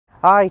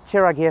Hi,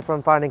 Chirag here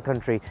from Fine &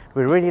 Country.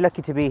 We're really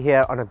lucky to be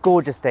here on a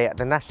gorgeous day at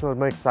the National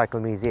Motorcycle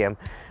Museum.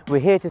 We're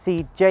here to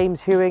see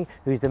James Hewing,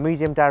 who's the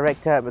museum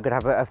director. We're going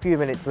to have a few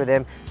minutes with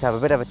him to have a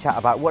bit of a chat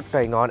about what's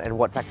going on and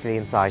what's actually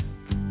inside.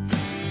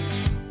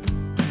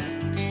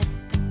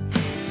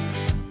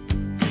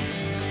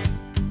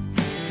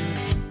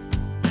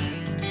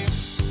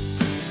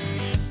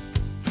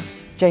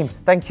 James,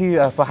 thank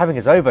you for having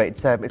us over.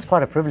 It's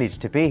quite a privilege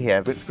to be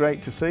here. It's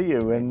great to see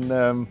you,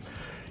 and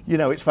you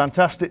know, it's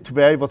fantastic to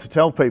be able to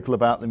tell people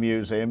about the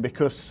museum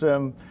because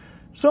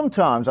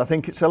sometimes I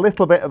think it's a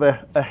little bit of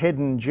a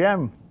hidden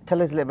gem.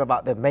 Tell us a little bit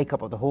about the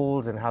makeup of the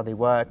halls and how they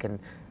work and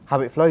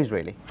how it flows,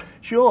 really.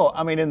 Sure.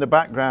 I mean, in the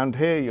background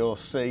here you'll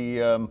see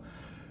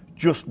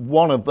just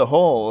one of the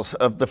halls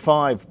of the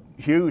 5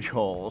 huge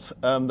halls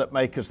that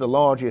make us the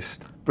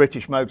largest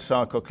British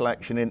motorcycle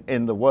collection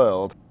in the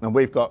world, and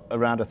we've got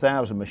around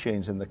 1,000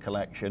 machines in the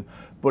collection,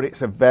 but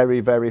it's a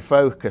very, very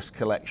focused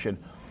collection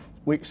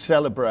which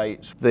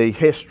celebrates the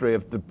history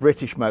of the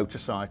British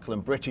motorcycle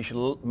and British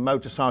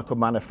motorcycle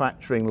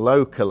manufacturing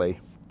locally.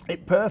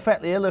 It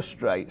perfectly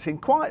illustrates in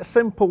quite a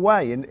simple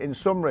way in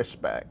some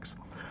respects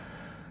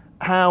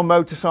how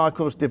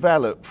motorcycles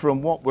developed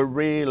from what were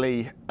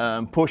really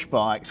push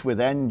bikes with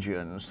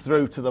engines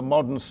through to the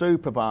modern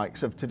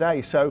superbikes of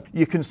today. So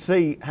you can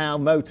see how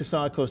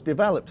motorcycles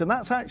developed, and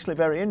that's actually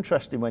very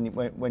interesting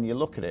when you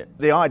look at it.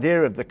 The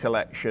idea of the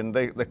collection,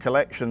 the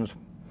collection's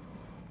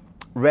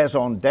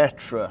raison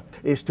d'etre,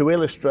 is to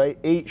illustrate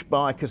each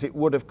bike as it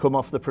would have come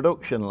off the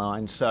production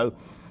line. So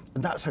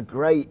that's a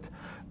great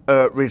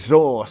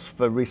resource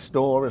for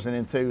restorers and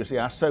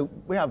enthusiasts. So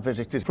we have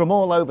visitors from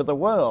all over the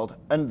world,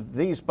 and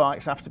these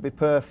bikes have to be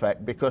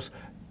perfect because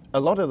a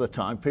lot of the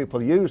time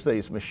people use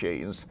these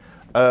machines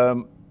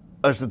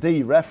as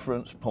the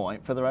reference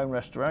point for their own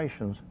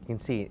restorations. You can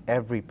see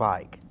every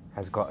bike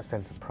has got a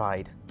sense of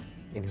pride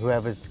in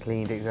whoever's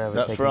cleaned it,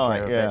 whoever's taken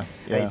care of it. Yeah.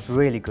 And it's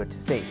really good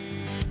to see.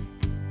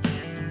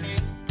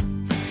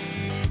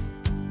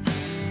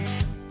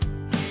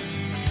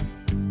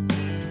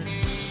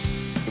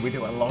 We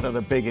do a lot of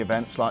the big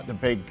events like the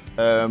big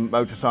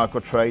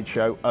motorcycle trade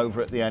show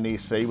over at the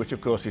NEC, which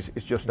of course is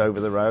just over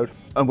the road.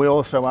 And we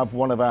also have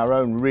one of our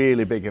own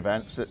really big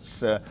events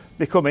that's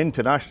become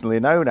internationally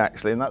known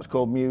actually, and that's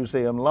called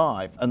Museum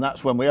Live. And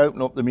that's when we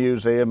open up the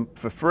museum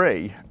for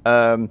free,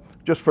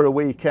 just for a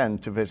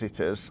weekend to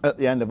visitors at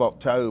the end of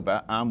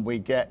October, and we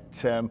get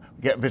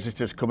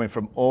visitors coming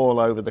from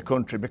all over the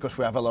country because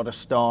we have a lot of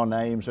star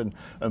names and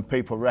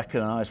people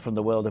recognised from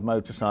the world of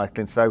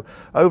motorcycling. So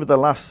over the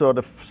last sort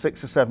of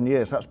 6 or 7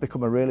 years, that's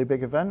become a really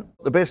big event.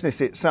 The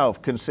business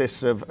itself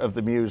consists of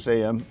the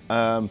museum,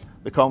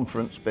 the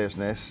conference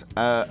business,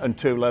 and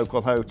 2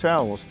 local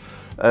hotels.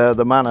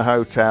 The Manor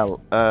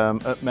Hotel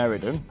at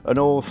Meriden, and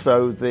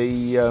also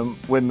the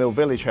Windmill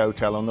Village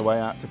Hotel on the way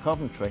out to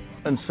Coventry.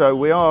 And so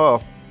we are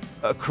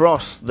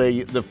across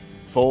the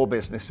 4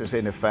 businesses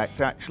in effect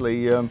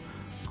actually a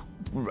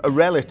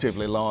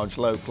relatively large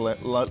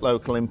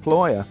local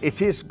employer.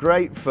 It is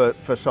great for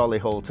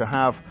Solihull to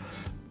have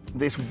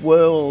this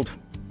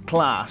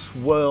world-class,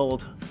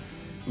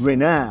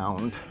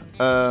 world-renowned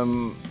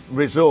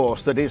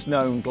resource that is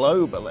known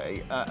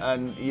globally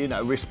and you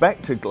know,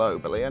 respected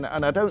globally,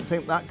 and I don't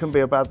think that can be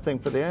a bad thing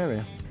for the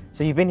area.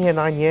 So you've been here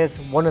 9 years.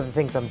 One of the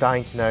things I'm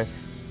dying to know,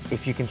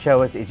 if you can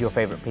show us, is your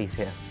favourite piece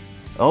here.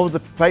 Oh, the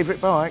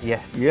favourite bike?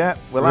 Yes. Yeah.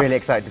 Well, really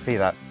excited to see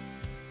that.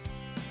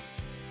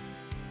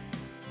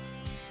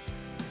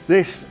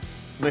 This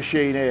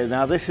machine here,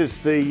 now this is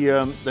the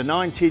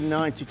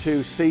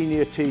 1992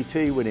 Senior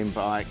TT winning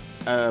bike,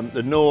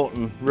 the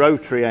Norton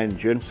rotary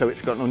engine, so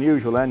it's got an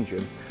unusual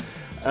engine,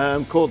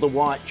 called the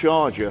White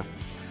Charger.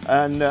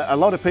 And a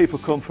lot of people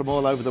come from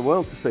all over the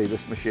world to see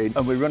this machine,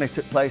 and we run it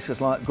at places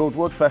like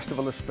Goodwood,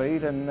 Festival of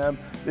Speed, and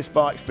this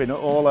bike's been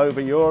all over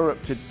Europe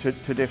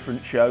to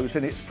different shows,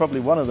 and it's probably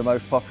one of the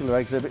most popular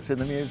exhibits in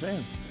the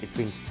museum. It's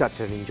been such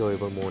an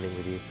enjoyable morning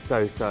with you,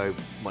 so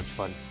much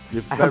fun.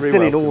 You're I'm very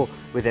still welcome. in awe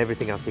with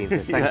everything I've seen,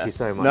 so thank you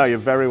so much. No, you're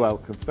very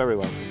welcome, very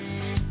welcome.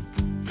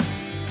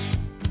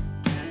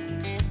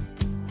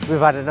 We've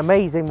had an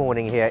amazing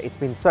morning here. It's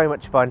been so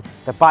much fun.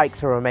 The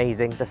bikes are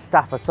amazing. The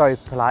staff are so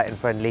polite and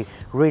friendly.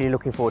 Really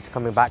looking forward to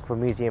coming back for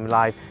Museum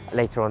Live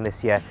later on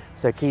this year.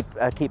 So keep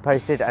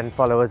posted and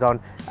follow us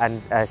on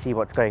and see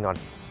what's going on.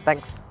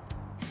 Thanks.